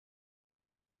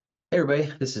Hey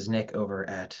everybody, this is Nick over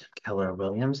at Keller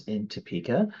Williams in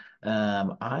Topeka.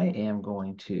 I am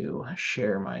going to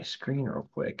share my screen real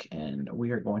quick and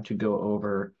we are going to go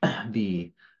over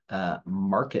the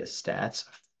market stats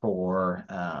for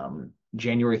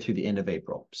January through the end of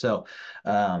April.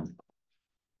 Um,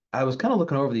 I was kind of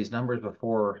looking over these numbers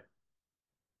before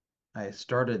I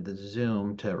started the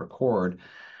Zoom to record,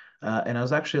 and I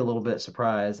was actually a little bit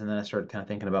surprised. And then I started kind of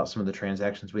thinking about some of the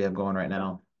transactions we have going right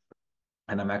now,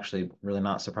 and I'm actually really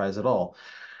not surprised at all.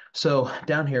 So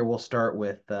down here, we'll start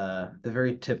with the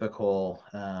very typical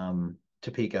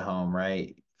Topeka home,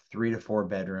 right? 3 to 4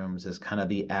 bedrooms is kind of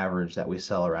the average that we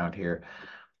sell around here.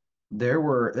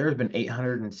 There's been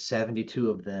 872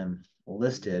 of them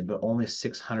listed, but only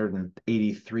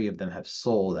 683 of them have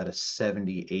sold at a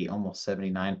 78, almost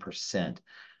 79%.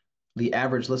 The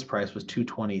average list price was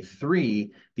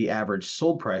 223. The average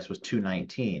sold price was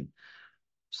 219.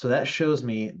 So that shows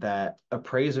me that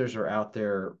appraisers are out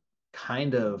there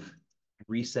kind of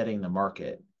resetting the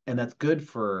market. And that's good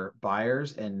for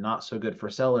buyers and not so good for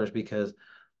sellers because,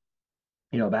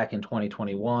 back in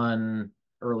 2021,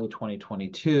 early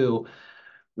 2022,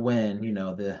 when,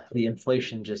 the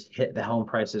inflation just hit the home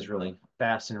prices really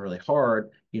fast and really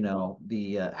hard,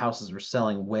 the houses were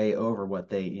selling way over what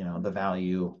the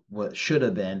value what should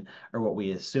have been or what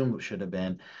we assumed should have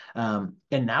been. And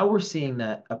now we're seeing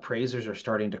that appraisers are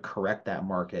starting to correct that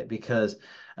market because,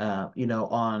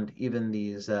 on even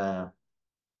these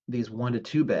 1 to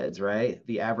 2 beds, right?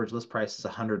 The average list price is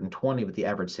 120, but the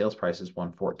average sales price is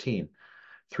 114.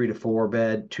 3 to 4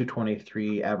 bed,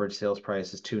 223, average sales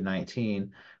price is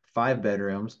 219. 5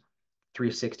 bedrooms,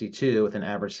 362 with an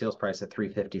average sales price of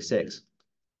 356.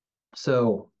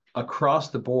 So across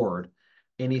the board,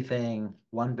 anything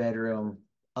 1 bedroom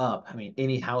up, I mean,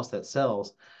 any house that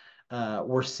sells,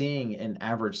 we're seeing an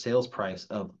average sales price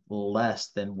of less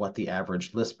than what the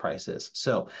average list price is.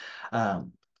 So,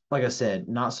 like I said,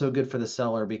 not so good for the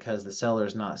seller because the seller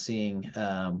is not seeing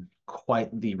quite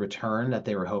the return that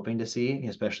they were hoping to see,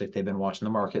 especially if they've been watching the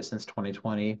market since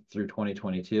 2020 through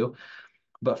 2022.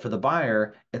 But for the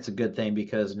buyer, it's a good thing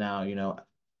because now,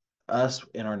 us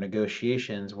in our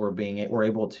negotiations, we're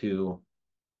able to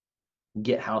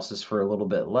get houses for a little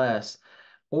bit less,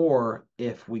 or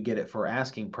if we get it for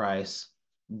asking price,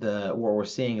 the what we're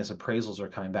seeing is appraisals are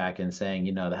coming back and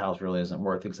saying, the house really isn't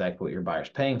worth exactly what your buyer's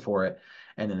paying for it,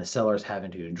 and then the seller's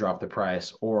having to drop the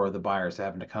price, or the buyer's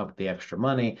having to come up with the extra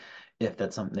money if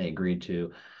that's something they agreed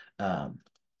to um,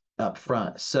 up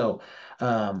front. So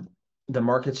the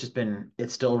market's just been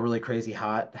it's still really crazy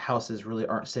hot. Houses really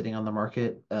aren't sitting on the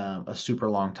market a super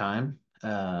long time.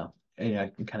 And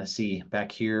I can kind of see back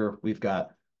here we've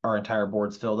got our entire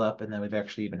boards filled up, and then we've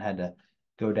actually even had to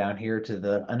go down here to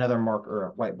the another mark or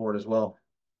a whiteboard as well.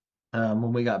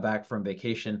 When we got back from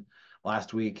vacation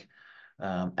last week,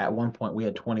 at one point we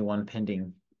had 21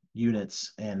 pending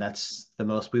units, and that's the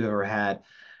most we've ever had.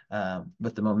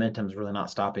 But the momentum's really not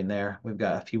stopping there. We've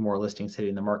got a few more listings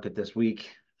hitting the market this week.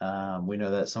 We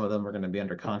know that some of them are going to be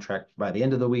under contract by the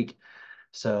end of the week.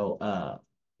 So,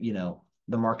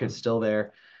 the market's still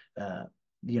there. Uh,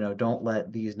 don't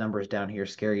let these numbers down here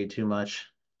scare you too much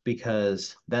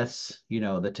because that's,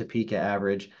 the Topeka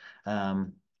average.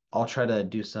 Um, I'll try to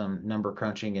do some number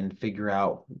crunching and figure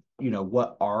out,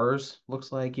 what ours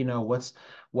looks like,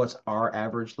 what's our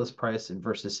average list price and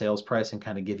versus sales price and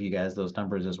kind of give you guys those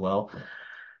numbers as well.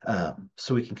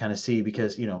 So we can kind of see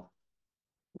because,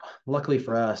 luckily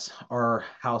for us, our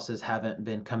houses haven't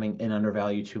been coming in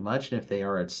undervalued too much. And if they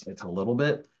are, it's a little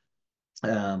bit.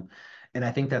 Um, and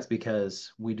I think that's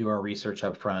because we do our research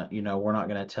up front. We're not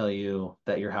going to tell you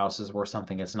that your house is worth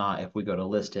something it's not if we go to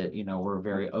list it. We're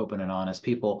very open and honest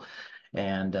people.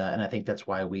 And I think that's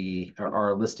why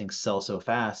our listings sell so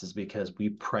fast is because we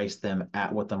price them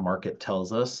at what the market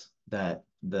tells us that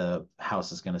the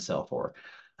house is going to sell for.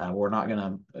 We're not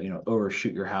going to,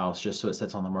 overshoot your house just so it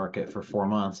sits on the market for 4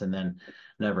 months and then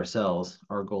never sells.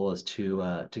 Our goal is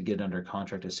to get under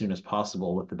contract as soon as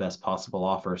possible with the best possible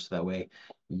offer, so that way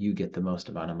you get the most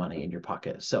amount of money in your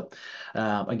pocket. So,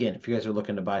 again, if you guys are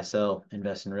looking to buy, sell,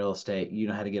 invest in real estate, you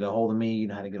know how to get a hold of me. You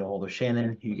know how to get a hold of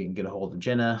Shannon. You can get a hold of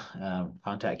Jenna.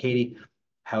 Contact Katie.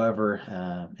 However,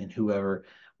 and whoever,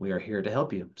 we are here to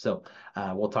help you. So,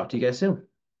 we'll talk to you guys soon.